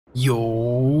Yo,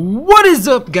 what is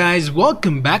up guys?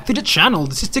 Welcome back to the channel.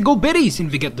 This is Tigoldbitis, and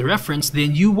if you get the reference,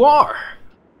 then you are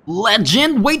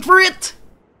legend. Wait for it.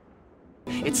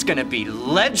 It's gonna be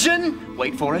legend.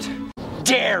 Wait for it.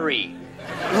 Dairy.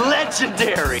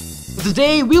 Legendary.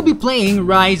 Today we'll be playing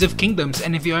Rise of Kingdoms,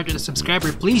 and if you aren't a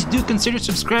subscriber, please do consider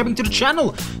subscribing to the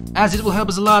channel, as it will help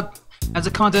us a lot as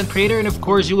a content creator, and of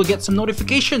course you will get some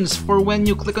notifications for when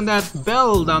you click on that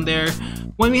bell down there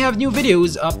when we have new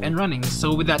videos up and running.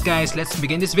 So with that guys, let's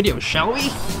begin this video, shall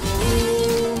we?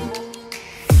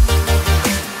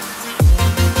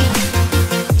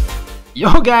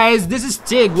 Yo guys, this is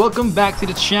Tig. Welcome back to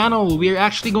the channel. We are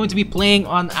actually going to be playing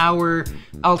on our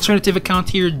alternative account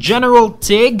here, General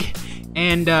Tig.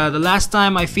 And the last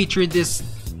time I featured this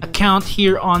account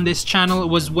here on this channel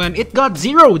was when it got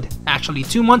zeroed, actually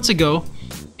 2 months ago.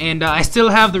 And I still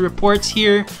have the reports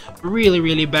here.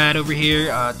 Really bad over here.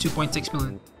 2.6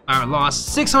 million power loss,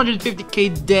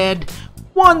 650k dead,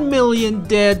 1 million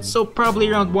dead, so probably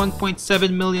around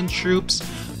 1.7 million troops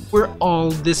were all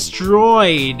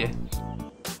destroyed.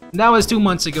 That was 2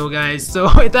 months ago guys, so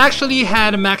it actually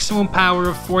had a maximum power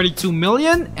of 42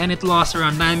 million and it lost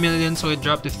around 9 million, so it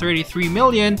dropped to 33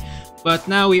 million. But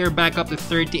now we are back up to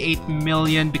 38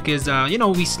 million because you know,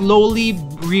 we slowly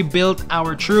rebuilt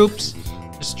our troops,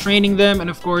 just training them, and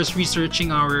of course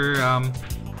researching our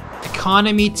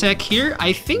economy tech here.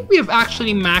 I think we have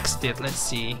actually maxed it. Let's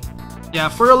see. Yeah,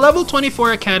 for a level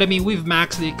 24 academy, we've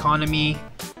maxed the economy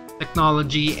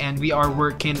technology, and we are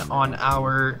working on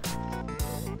our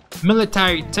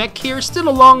military tech here. Still a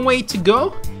long way to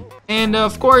go, and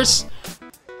of course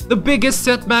the biggest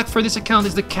setback for this account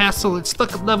is the castle. It's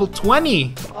stuck at level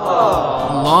 20.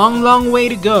 Aww. Long way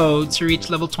to go to reach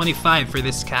level 25 for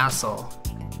this castle.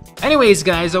 Anyways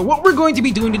guys, what we're going to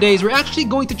be doing today is we're actually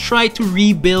going to try to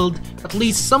rebuild at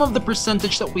least some of the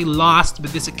percentage that we lost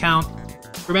with this account.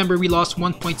 Remember, we lost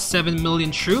 1.7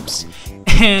 million troops,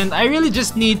 and I really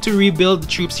just need to rebuild the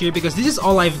troops here because this is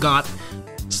all I've got.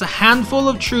 It's a handful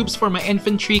of troops for my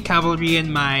infantry, cavalry,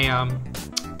 and my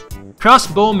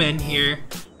crossbowmen here.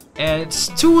 And it's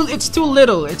too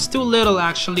little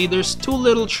actually. There's too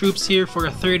little troops here for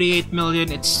a 38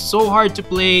 million. It's so hard to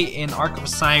play in Ark of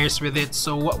Osiris with it.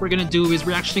 So what we're gonna do is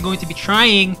we're actually going to be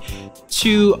trying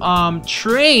to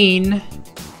train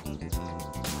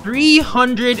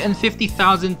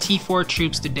 350,000 T4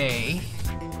 troops today,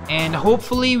 and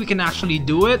hopefully we can actually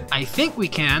do it. I think we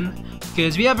can,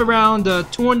 because we have around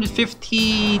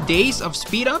 250 days of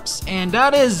speed ups, and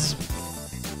that is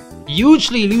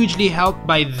hugely helped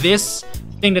by this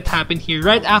thing that happened here.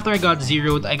 Right after I got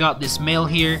zeroed, I got this mail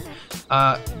here.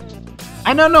 I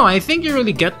don't know, I think you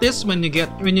really get this when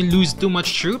you lose too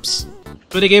much troops.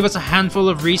 So they gave us a handful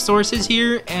of resources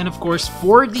here, and of course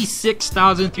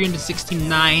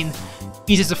 46,369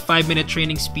 pieces of 5-minute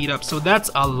training speed up. So that's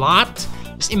a lot.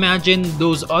 Just imagine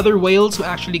those other whales who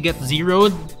actually get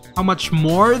zeroed, how much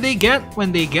more they get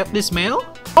when they get this mail.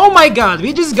 Oh my god,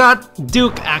 we just got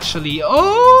Duke actually.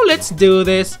 Oh, let's do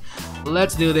this.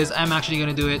 Let's do this. I'm actually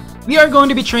gonna do it. We are going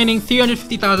to be training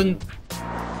 350,000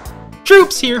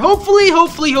 troops here. Hopefully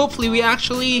we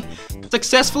actually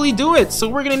successfully do it. So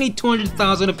we're gonna need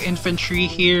 200,000 of infantry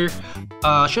here.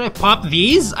 Should I pop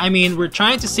these? I mean, we're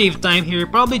trying to save time here.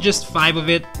 Probably just 5 of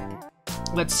it.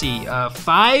 Let's see,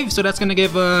 5. So that's gonna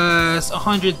give us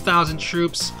 100,000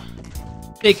 troops.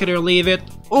 Take it or leave it.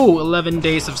 Oh, 11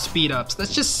 days of speed ups.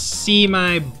 Let's just see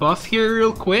my buff here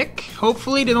real quick.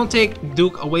 Hopefully they don't take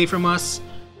Duke away from us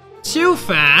too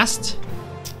fast.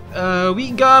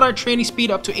 We got our training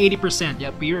speed up to 80%.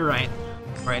 Yep, you're right.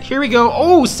 Alright, here we go.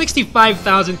 Oh,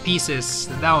 65,000 pieces.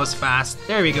 That was fast.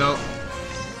 There we go.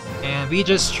 And we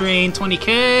just trained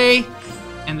 20k.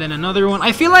 And then another one.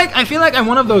 I feel like I'm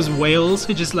one of those whales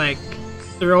who just like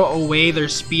throw away their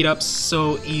speed ups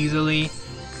so easily.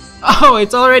 Oh,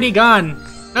 it's already gone.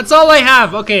 That's all I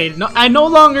have. Okay, no, I no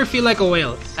longer feel like a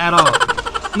whale at all.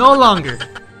 No longer.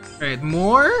 Alright,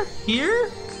 more here.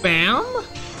 Bam.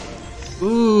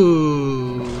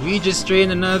 Ooh, we just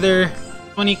trained another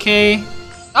 20k.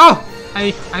 Oh,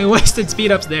 I wasted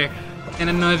speed ups there. And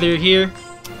another here.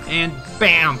 And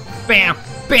bam, bam,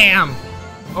 bam.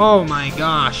 Oh my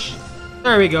gosh.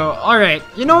 There we go. Alright,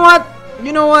 you know what?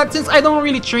 Since I don't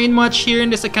really train much here in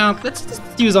this account, let's just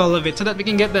use all of it so that we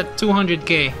can get that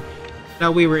 200k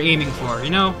that we were aiming for,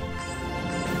 you know?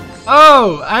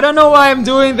 Oh, I don't know why I'm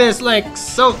doing this like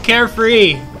so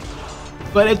carefree,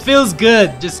 but it feels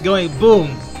good just going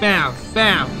boom, bam,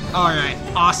 bam. Alright,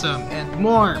 awesome. And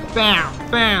more, bam,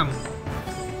 bam,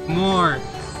 more.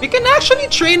 We can actually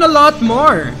train a lot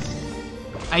more.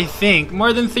 I think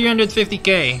more than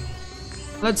 350k.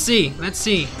 Let's see.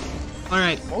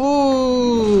 Alright.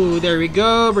 Ooh, there we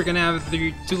go. We're gonna have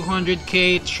the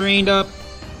 200k trained up.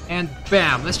 And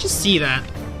bam, let's just see that.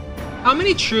 How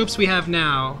many troops we have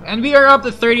now? And we are up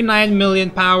to 39 million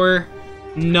power.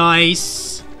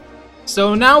 Nice.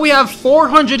 So now we have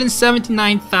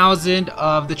 479,000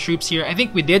 of the troops here. I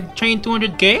think we did train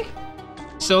 200k.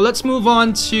 So let's move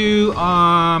on to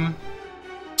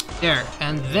there.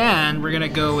 And then we're gonna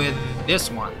go with this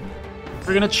one.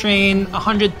 We're gonna train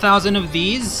 100,000 of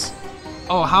these.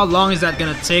 Oh, how long is that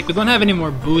gonna take? We don't have any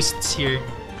more boosts here.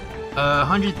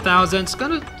 100,000. It's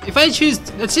gonna. If I choose,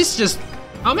 let's just.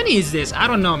 How many is this? I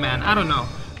don't know, man. I don't know.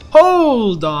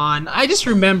 Hold on. I just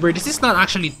remembered this is not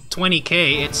actually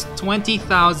 20k. It's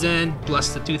 20,000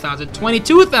 plus the 2,000.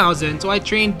 22,000. So I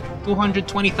trained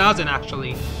 220,000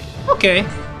 actually. Okay.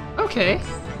 Okay.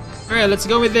 All right. Let's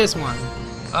go with this one.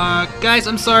 Guys,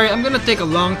 I'm sorry. I'm gonna take a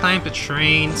long time to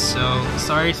train. So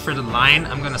sorry for the line.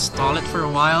 I'm gonna stall it for a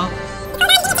while.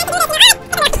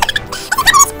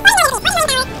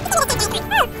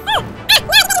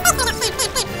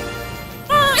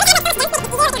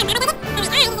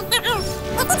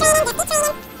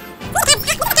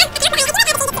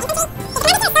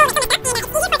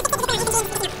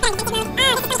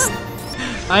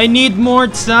 I need more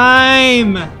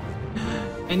time!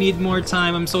 I need more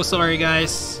time. I'm so sorry,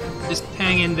 guys. Just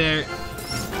hang in there.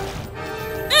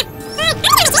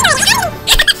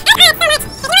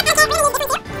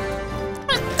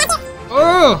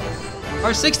 Oh!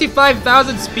 Our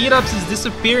 65,000 speed ups is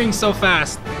disappearing so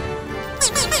fast.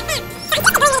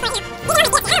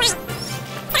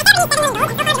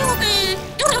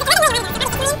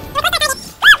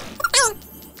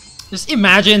 Just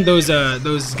imagine those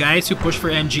guys who push for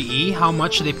MGE, how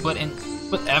much they put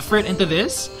effort into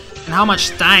this, and how much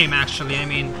time actually. I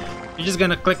mean, you're just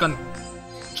gonna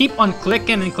keep on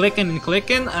clicking and clicking and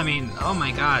clicking. I mean, oh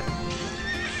my god.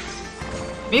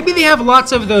 Maybe they have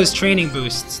lots of those training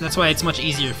boosts. That's why it's much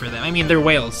easier for them. I mean, they're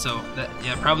whales, so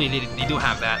yeah, probably they do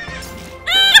have that.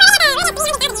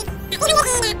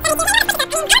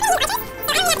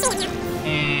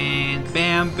 And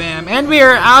bam, bam, and we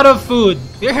are out of food.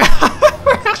 We're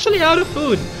actually out of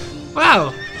food.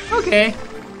 Wow. Okay.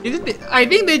 I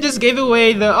think they just gave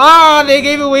away the. Oh, they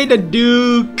gave away the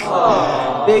Duke.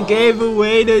 Aww. They gave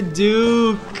away the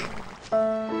Duke.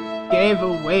 Gave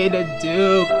away the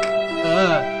Duke.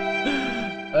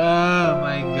 Oh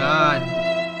my god.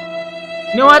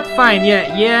 You know what? Fine.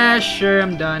 Yeah, sure.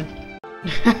 I'm done.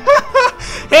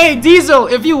 Hey, Diesel,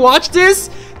 if you watch this,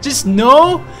 just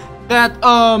know that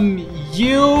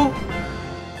you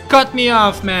cut me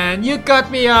off, man. You cut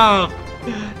me off.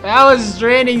 I was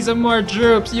training some more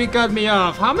troops. You cut me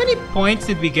off. How many points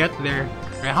did we get there?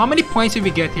 Right, how many points did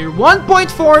we get here?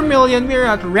 1.4 million. We're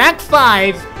at rank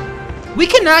 5. We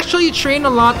can actually train a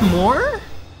lot more.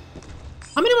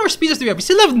 How many more speeders do we have? We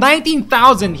still have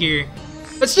 19,000 here.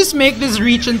 Let's just make this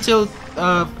reach until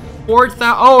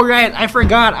 4,000. Oh, right. I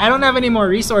forgot. I don't have any more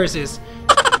resources.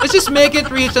 Let's just make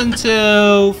it reach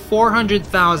until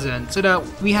 400,000 so that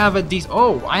we have a decent.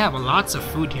 Oh, I have lots of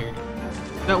food here.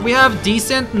 That we have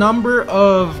decent number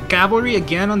of cavalry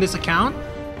again on this account.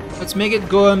 Let's make it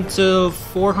go until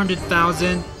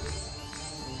 400,000.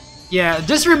 Yeah,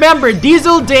 just remember,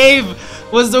 Diesel Dave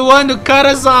was the one who cut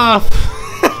us off.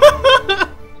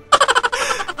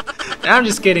 I'm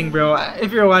just kidding, bro.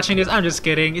 If you're watching this, I'm just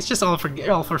kidding. It's just all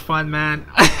for fun, man.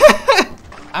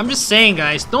 I'm just saying,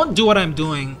 guys, don't do what I'm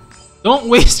doing. Don't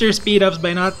waste your speed ups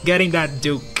by not getting that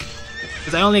Duke.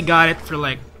 Because I only got it for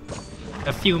like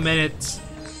a few minutes.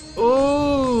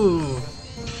 Ooh.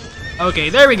 Okay,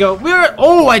 there we go.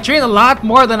 Oh, I trained a lot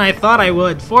more than I thought I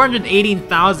would.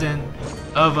 418,000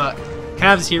 of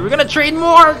calves here. We're gonna train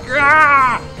more.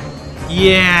 Ah!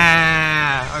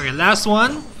 Yeah. Okay, last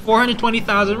one.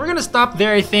 420,000. We're gonna stop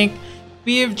there, I think.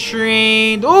 We have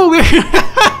trained. Oh, we're.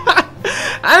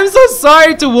 I'm so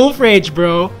sorry to Wolf Rage,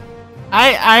 bro.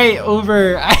 I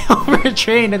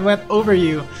overtrained and went over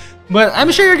you. But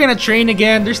I'm sure you're gonna train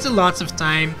again. There's still lots of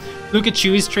time.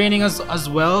 Lukachu is training us as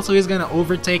well, so he's gonna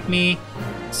overtake me.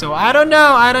 So I don't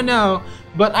know.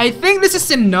 But I think this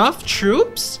is enough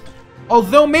troops.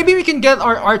 Although maybe we can get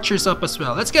our archers up as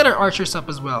well. Let's get our archers up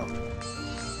as well.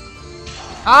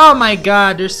 Oh my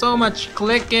god, there's so much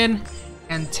clicking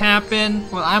and tapping.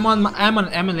 Well, I'm on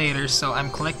an emulator, so I'm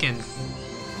clicking.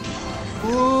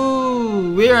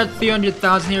 Ooh, we're at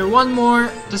 300,000 here. One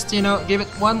more, just give it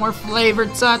one more flavor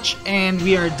touch, and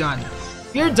we are done.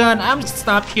 We're done. I'm just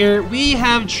stopped here. We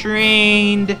have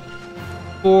trained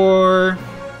for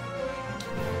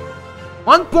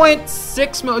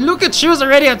 1.6 million. Look at, she was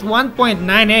already at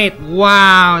 1.98.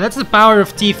 Wow, that's the power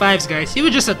of T5s, guys. He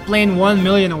was just at plain 1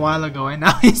 million a while ago, and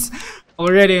now he's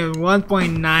Already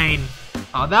 1.9.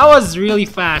 Oh, that was really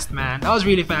fast, man. That was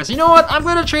really fast. You know what? I'm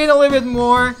gonna trade a little bit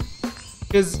more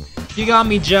because you got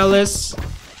me jealous.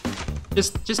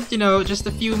 Just you know, just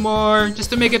a few more, just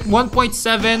to make it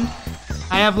 1.7.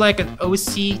 I have like an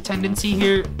OC tendency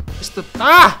here. Just to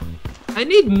I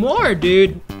need more,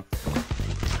 dude.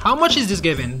 How much is this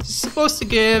given? It's supposed to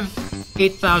give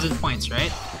 8,000 points,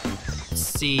 right? Let's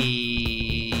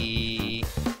see.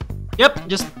 Yep,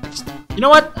 just you know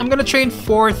what? I'm gonna train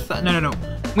no.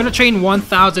 I'm gonna train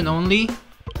 1,000 only,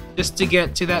 just to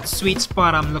get to that sweet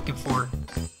spot I'm looking for.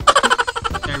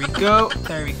 There we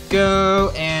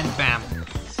go, and bam.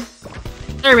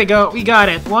 There we go, we got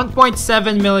it.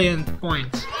 1.7 million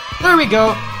points. There we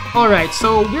go. Alright,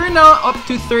 so we're now up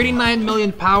to 39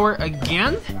 million power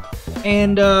again.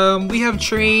 And we have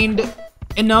trained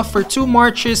enough for 2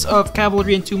 marches of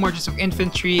cavalry and 2 marches of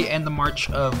infantry and the march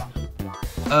of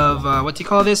what do you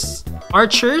call this?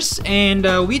 Archers. And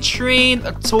we trained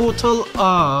a total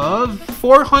of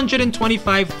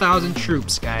 425,000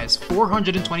 troops, guys.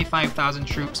 425,000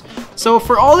 troops. So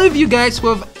for all of you guys who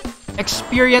have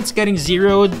experienced getting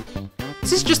zeroed,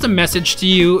 this is just a message to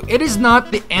you. It is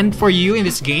not the end for you in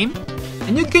this game.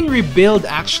 And you can rebuild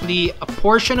actually a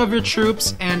portion of your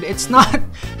troops, and it's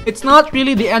not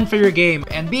really the end for your game.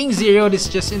 And being zeroed is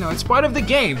just, you know, it's part of the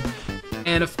game.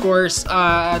 And of course,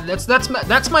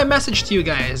 that's my message to you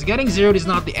guys. Getting zeroed is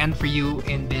not the end for you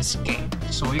in this game.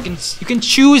 So you can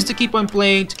choose to keep on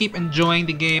playing, to keep enjoying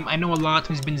the game. I know a lot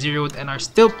who's been zeroed and are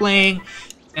still playing,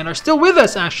 and are still with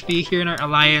us actually here in our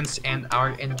alliance, and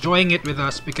are enjoying it with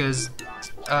us because,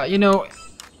 you know,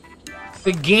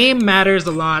 the game matters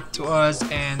a lot to us,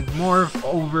 and more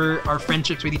over our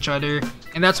friendships with each other,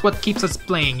 and that's what keeps us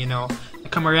playing, you know, the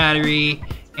camaraderie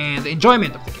and the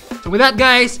enjoyment of the game. So with that,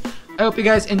 guys, I hope you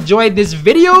guys enjoyed this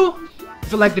video.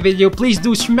 If you liked the video, please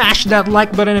do smash that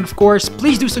like button, and of course,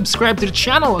 please do subscribe to the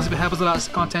channel as it helps us a lot as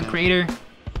a content creator.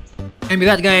 And with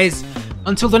that, guys,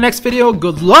 until the next video,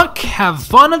 good luck, have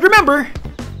fun, and remember,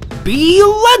 be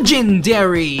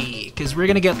legendary! Because we're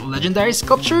gonna get legendary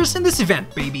sculptures in this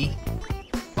event, baby.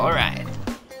 Alright.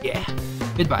 Yeah.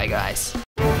 Goodbye, guys.